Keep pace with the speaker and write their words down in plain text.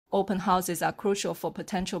Open houses are crucial for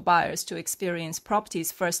potential buyers to experience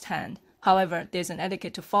properties firsthand. However, there's an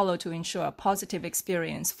etiquette to follow to ensure a positive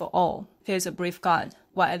experience for all. Here's a brief guide.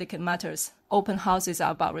 Why etiquette matters. Open houses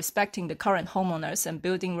are about respecting the current homeowners and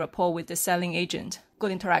building rapport with the selling agent.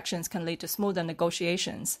 Good interactions can lead to smoother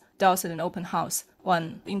negotiations. Thus, at an open house,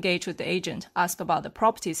 1. Engage with the agent. Ask about the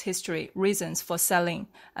property's history, reasons for selling,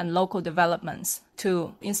 and local developments.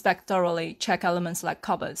 2. Inspect thoroughly. Check elements like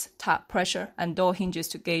cupboards, tap pressure, and door hinges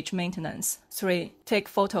to gauge maintenance. 3. Take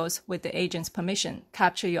photos with the agent's permission.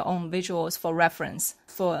 Capture your own visuals for reference.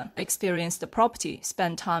 4. Experience the property.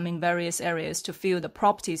 Spend time in various areas to feel the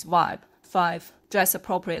property's vibe. 5. Dress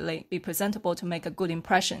appropriately. Be presentable to make a good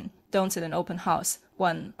impression. Don't sit in an open house.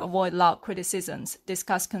 1. Avoid loud criticisms.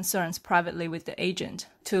 Discuss concerns privately with the agent.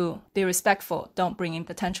 2. Be respectful. Don't bring in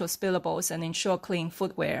potential spillables and ensure clean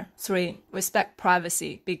footwear. 3. Respect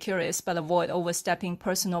privacy. Be curious but avoid overstepping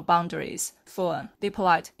personal boundaries. 4. Be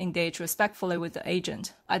polite. Engage respectfully with the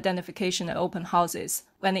agent. Identification at open houses.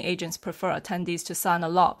 Many agents prefer attendees to sign a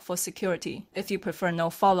log for security. If you prefer no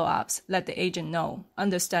follow-ups, let the agent know.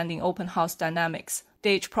 Understanding open house dynamics.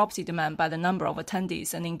 Gauge property demand by the number of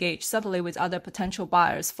attendees and engage subtly with other potential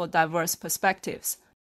buyers for diverse perspectives.